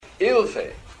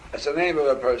Ilfe, that's the name of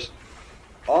a person.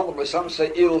 Some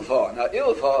say Ilfa. Now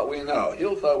Ilfa, we know.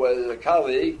 Ilfa was a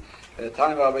colleague at the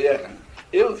time of Yechon.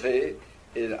 Ilfi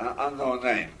is an unknown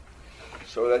name.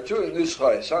 So there are two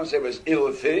nuschoi. Some say it was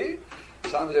Ilfi,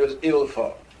 some say it was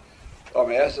Ilfa.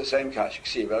 That's the same kash.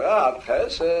 Ksiva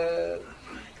Chesed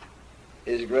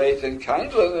is great in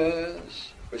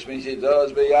kindliness, which means he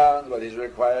does beyond what he's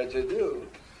required to do.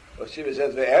 Ksiva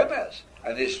says ve'emes,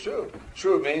 and it's true.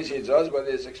 True means he does what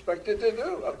he's expected to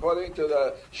do, according to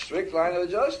the strict line of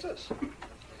justice.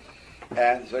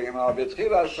 And so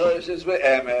B'tchilas first is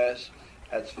ve'emes.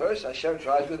 At first, Hashem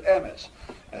tries with emes.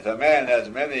 If a man has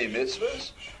many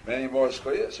mitzvahs, many more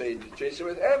zchuyos, so he treats it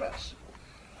with emes.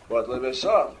 But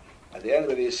l'besov, at the end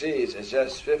what he sees is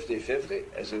just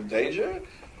 50-50, is in danger,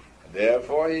 and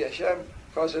therefore Hashem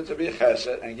causes it to be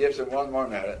chesed and gives him one more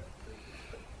merit.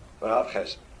 But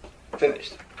chesed.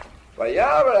 Finished.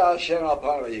 Hashem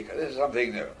al This is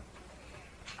something new.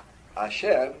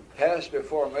 Hashem passed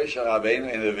before Moshe Rabbeinu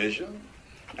in a vision,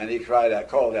 and he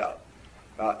called out.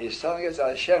 Now, he's telling us that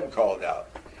Hashem called out.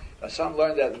 Now, some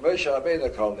learned that Moshe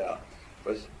Rabbeinu called out.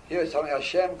 But here he's telling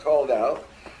Hashem called out,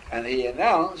 and he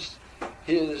announced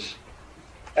his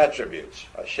attributes.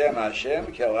 Hashem,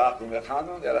 Kelachim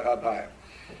Mechanun, Derech Apayim.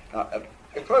 Now,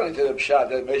 according to the pshat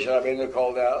that Moshe Rabbeinu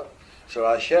called out, so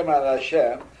Hashem and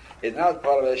Hashem is not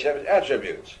part of Hashem's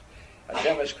attributes.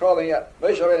 Hashem is calling out,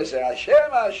 Moshe Rabbeinu said,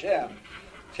 Hashem,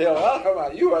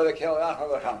 Kelachim, you are the Kelachim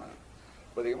Mechanun.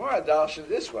 But the Gemara dashes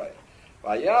this way.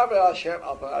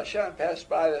 Hashem passed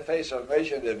by the face of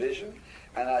Moshe in the vision,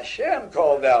 and Hashem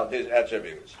called out his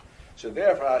attributes. So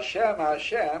therefore, Hashem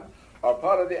are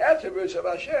part of the attributes of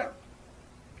Hashem.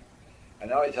 And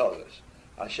now he tells us,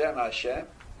 Hashem,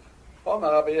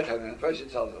 and first he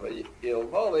tells us, because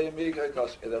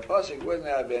if the pasuk wouldn't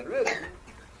have been written,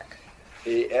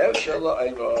 it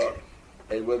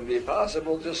wouldn't be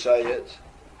possible to say it,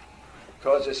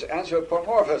 because it's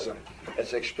anthropomorphism.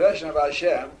 It's expression of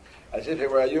Hashem as if it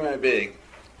were a human being.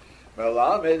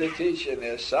 Malan made the teaching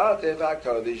is Hashem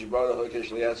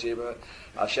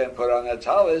put on a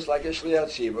talis like a Shliach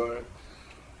Tzibur.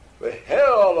 The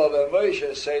herald of the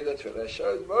Moshe say the Tefillah.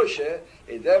 Showed Moshe,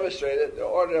 he demonstrated the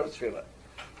order of Tefillah.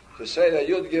 To say that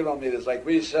Yud Gimel Midas, like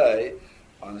we say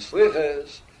on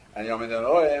Slichas and Yom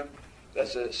Noim,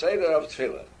 that's a Seder of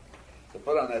Tefillah. To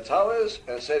put on a talis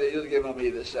and say the Yud Gimel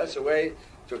Midas. That's a way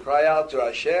to cry out to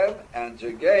Hashem and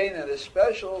to gain a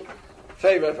special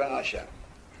favor from Hashem.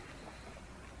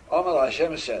 Omar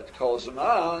Hashem said, Kol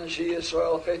Zman Shi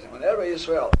Yisrael Chetim. Whenever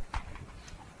Yisrael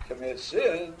commits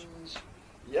sins,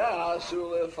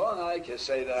 Yasu Lefonai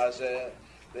Keseda Hazeh,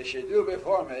 they should do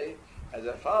before me as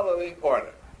the following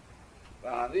order.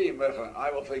 I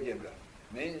will forgive them.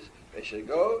 Means they should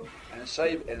go and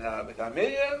say in a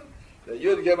million the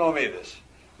Yud Gimel Midas,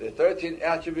 the 13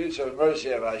 attributes of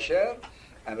mercy of Hashem,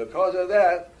 and because of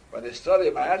that, when they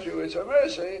study my attributes of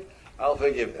mercy, I'll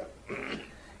forgive them.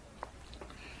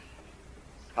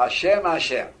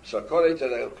 Hashem. So according to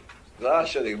the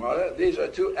Drash of the Gemara, these are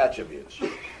two attributes.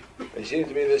 They seem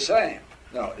to be the same.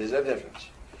 No, there's a difference.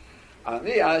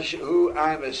 Ani who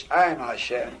I'm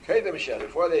Hashem, Kedem Hashem,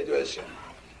 before they do a sin.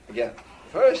 Again,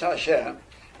 first Hashem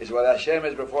is what Hashem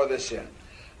is before the sin.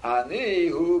 Ani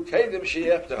who Kedem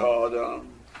Shiach Tehadam,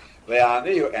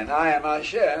 Ve'ani who, and I am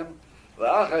Hashem,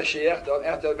 Ve'achar Shiach Tehadam,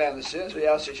 after the man sins,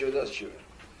 Ve'yasi Shu does Shu.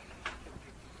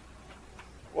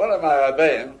 One of my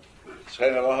Rabbeim,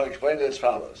 explained it as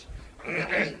follows.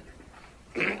 Olam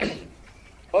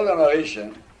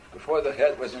Harishon, before the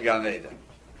head was in Gan Eden.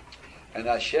 And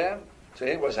Hashem, to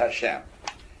him was Hashem.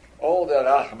 All the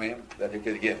rachmim that he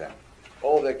could give him.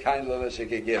 All the kindliness he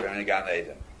could give him in Gan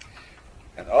Eden.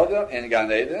 And Adam in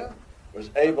Gan Eden was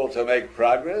able to make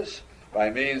progress by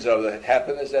means of the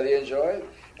happiness that he enjoyed.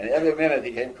 And every minute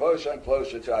he came closer and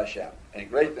closer to Hashem. In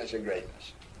greatness and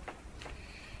greatness.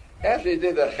 After he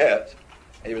did the chet,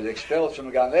 he was expelled from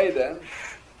Gan Eden,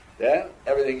 then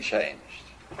everything changed.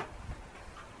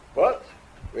 But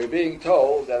we're being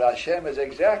told that Hashem is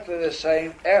exactly the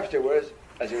same afterwards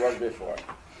as he was before.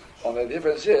 Only the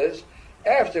difference is,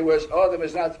 afterwards Adam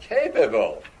is not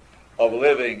capable of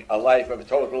living a life of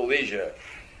total leisure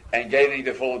and gaining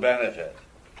the full benefit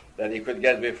that he could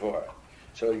get before.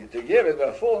 So to give him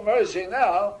the full mercy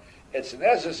now, it's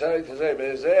necessary to say,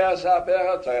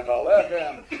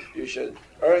 you should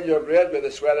earn your bread with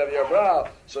the sweat of your brow,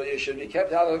 so you should be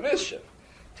kept out of mischief.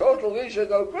 Total leisure is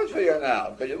no good for you now,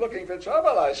 because you're looking for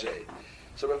trouble, I see.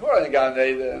 So before in Gan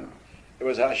Eden, it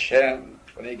was Hashem,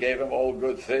 when he gave him all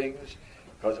good things,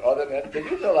 because other men could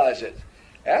utilize it.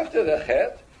 After the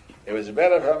chet, it was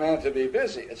better for a man to be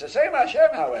busy. It's the same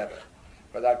Hashem, however.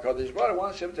 But HaKadosh Baruch Hu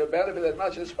wants him to benefit as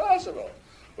much as possible.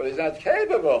 But he's not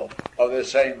capable of the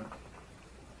same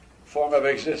form of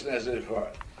existence as before.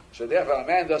 So therefore, a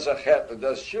man does a chet and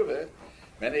does tshuva,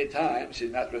 many times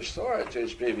he's not restored to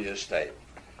his previous state.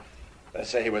 Let's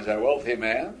say he was a wealthy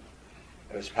man,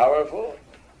 he was powerful,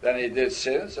 then he did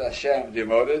sins, Hashem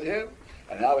demoted him,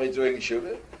 and now he's doing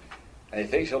tshuva, and he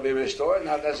thinks he'll be restored?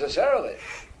 Not necessarily,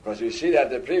 because we see that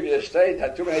the previous state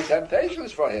had too many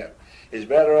temptations for him. He's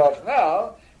better off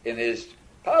now in his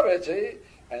poverty,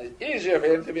 and it's easier for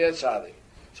him to be a tzaddik.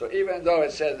 So even though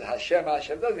it says Hashem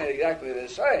doesn't mean exactly the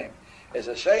same, it's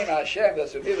the same Hashem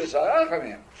that's the midas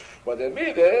harachamim, but the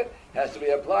midah has to be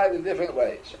applied in different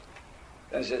ways.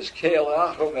 Then it says Keil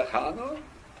Rachum Mechanu.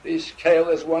 This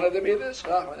Keil is one of the midas.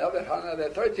 Rachum and other Chana. There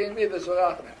are 13 midas of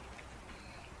Rachamim.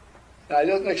 Now he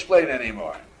doesn't explain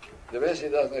anymore. The rest he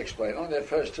doesn't explain. Only the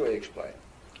first two he explains.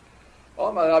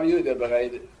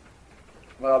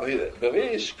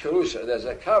 There's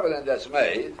a covenant that's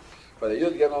made for the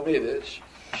Yud Gimel Midas.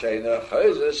 Sheina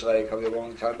Chayzes Reikam, they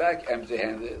won't come back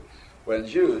empty-handed. When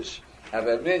Jews have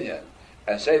a minyan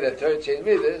and say the 13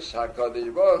 midas,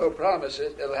 HaKadosh Baruch Hu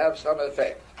promises it'll have some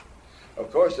effect.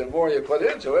 Of course, the more you put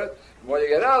into it, the more you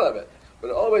get out of it. But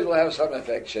it always will have some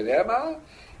effect. Shenema,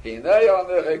 Hinei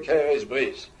Onecha Keres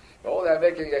Bris. All they're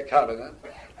making a covenant,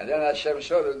 and then Hashem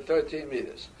showed them 13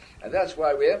 midas. And that's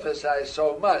why we emphasize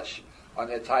so much on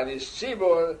the tiny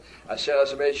tzibur, Asher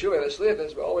Asabei Shuv and the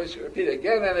Slichas, we always repeat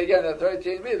again and again the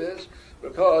 13 midas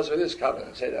because of this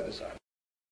covenant. Say that aside.